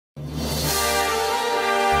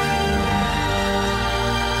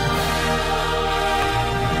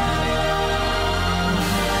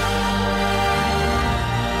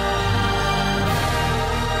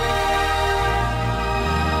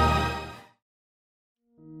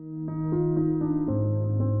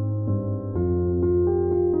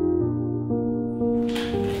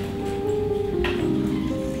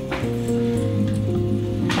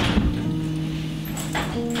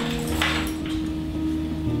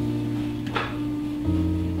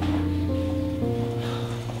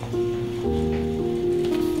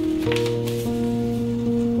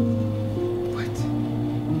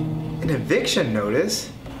eviction notice?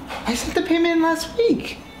 I sent the payment in last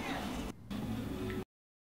week.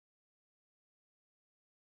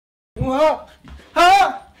 What?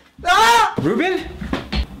 Huh? Ah! Ruben?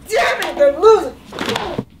 Damn it, I'm losing!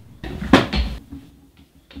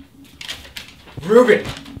 Ruben!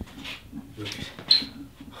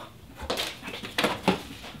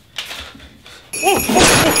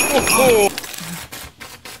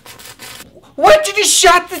 What? You just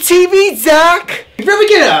shot the TV, Zach? Ruben,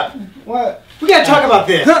 get up! What? We gotta talk about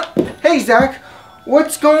this. Hey, Zach.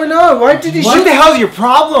 What's going on? Why did you shoot? What the hell's your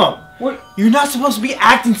problem? What? You're not supposed to be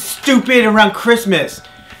acting stupid around Christmas.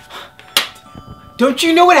 Don't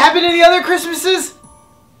you know what happened in the other Christmases?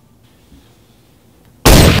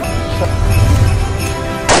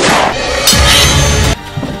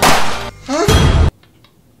 Huh?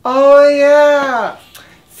 Oh, yeah.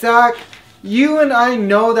 Zach, you and I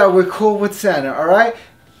know that we're cool with Santa, alright?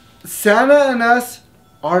 Santa and us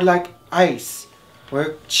are like ice.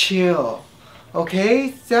 We're chill.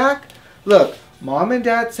 Okay, Zach? Look, Mom and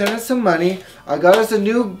Dad sent us some money. I got us a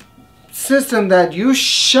new system that you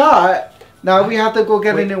shot. Now we have to go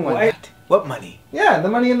get a new one. What money? Yeah, the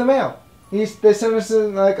money in the mail. They sent us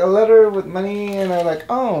like a letter with money, and I'm like,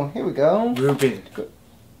 oh, here we go. Ruben,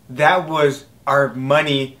 that was our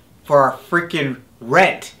money for our freaking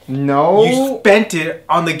rent. No. You spent it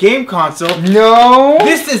on the game console. No.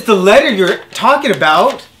 This is the letter you're talking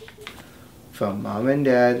about. From Mom and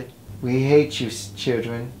Dad, we hate you,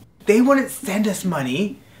 children. They wouldn't send us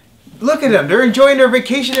money. Look at them. They're enjoying their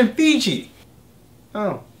vacation in Fiji.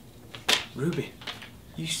 Oh. Ruben,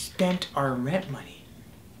 you spent our rent money.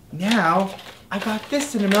 Now, I got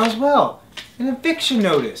this in the mail as well. An eviction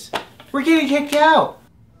notice. We're getting kicked out.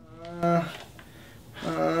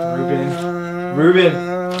 Ruben.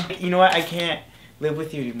 You know what? I can't live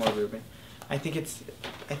with you anymore, Ruben. I think it's,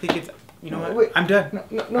 you know what? Wait, I'm done.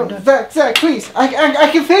 No, Zach, please. I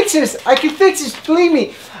can fix this. I can fix this. Believe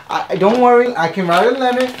me. Don't worry. I can write a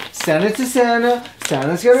letter, send it to Santa.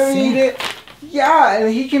 Santa's gonna read it. Yeah,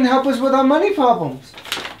 and he can help us with our money problems.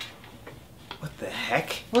 What the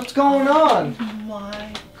heck? What's going on?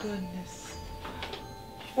 My goodness.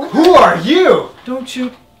 Who are you? Don't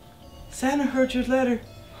you? Santa heard your letter.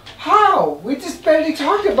 How? We just barely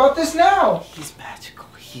talked about this now. He's magical.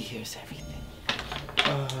 He hears everything.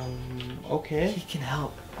 Okay. He can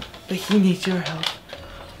help, but he needs your help.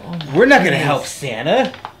 Oh, we're not gonna help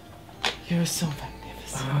Santa. You're so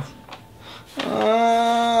magnificent.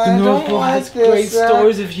 The North Pole has great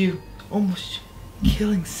stories of you almost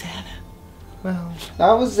killing Santa. Well,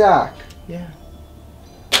 that was Zach. Yeah.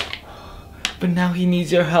 But now he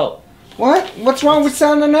needs your help. What? What's wrong with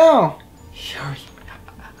Santa now? Hurry.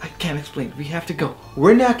 I can't explain. We have to go.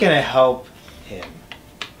 We're not gonna help him.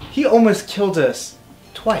 He almost killed us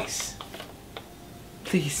twice.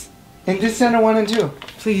 Please. And did Santa 1 and 2?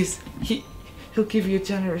 Please. He'll give you a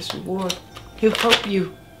generous reward. He'll help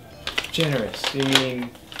you. Generous? You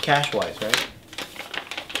mean cash-wise, right?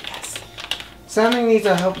 Yes. Santa needs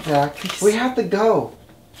our help, Zach. Please. We have to go.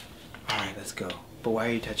 Alright, let's go. But why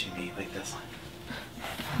are you touching me like this?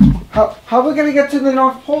 How are we gonna get to the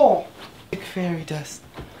North Pole? Big fairy dust.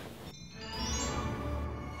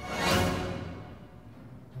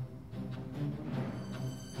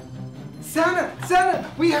 Santa,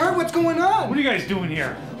 we heard what's going on. What are you guys doing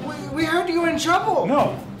here? We heard you were in trouble.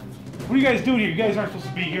 No. What are you guys doing here? You guys aren't supposed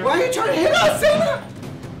to be here. Why are you trying to hit us, Santa?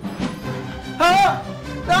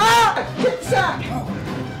 Hit Zach.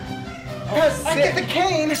 I get the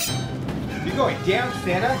cane. You're going down,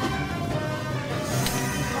 Santa.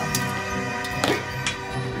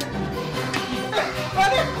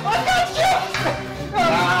 I got you!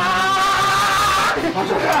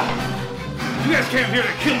 You guys came here to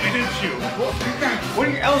kill me, didn't you? One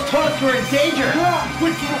of your elves told us we were in danger.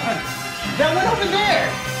 Which one? That one over there.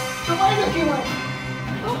 The white looking one.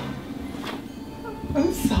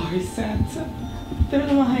 I'm sorry, Santa.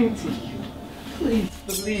 They're lying to you. Please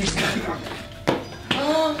believe me.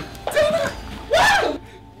 Santa! Whoa!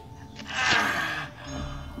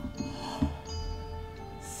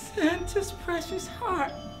 Santa's precious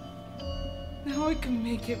heart. Now I can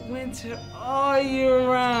make it winter all year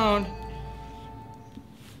round.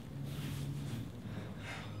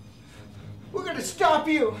 We're gonna stop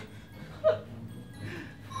you!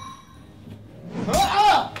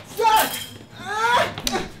 Zach!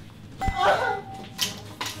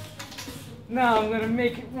 Now I'm gonna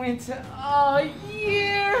make it winter all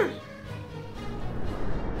year.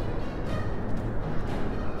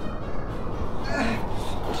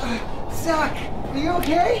 Zach, are you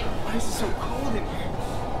okay? Why is it so cold in here?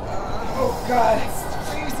 Oh God, it's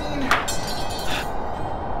freezing.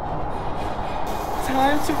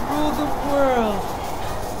 time to rule the world.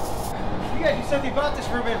 You gotta do something about this,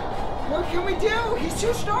 Ruben. What can we do? He's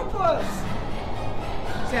too strong for us.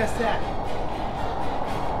 Just ask that.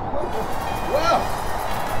 Whoa!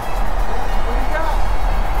 What do you got?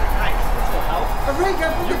 Nice. This will help. A ray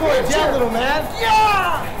gun from You're the going future. down, little man.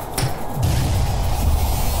 Yeah!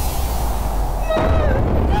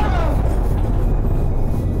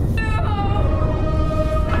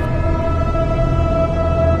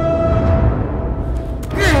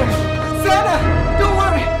 Santa, don't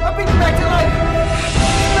worry. I'll bring you back to life.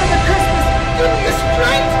 Merry Christmas. Give me your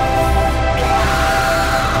strength.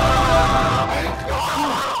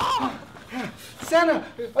 Santa,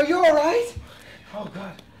 are you all right? Oh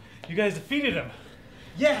God, you guys defeated him.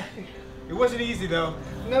 Yeah. It wasn't easy though.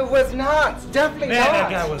 No, it was not. Definitely Man, not.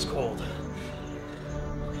 that guy was cold.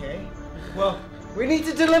 Okay. Well, We need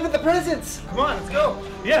to deliver the presents. come on, let's go.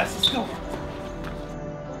 Yes, let's go.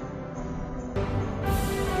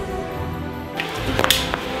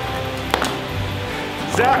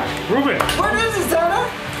 Zach, Ruben, What is it, Santa?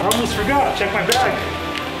 I almost forgot. Check my bag.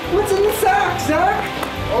 What's in the sack, Zach?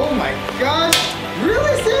 Oh my gosh.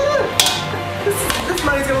 Really, Santa? This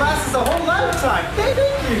money's gonna last us a whole lifetime. Thank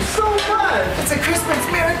you so much. It's a Christmas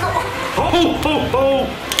miracle. Ho, ho,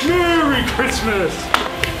 ho! Merry Christmas!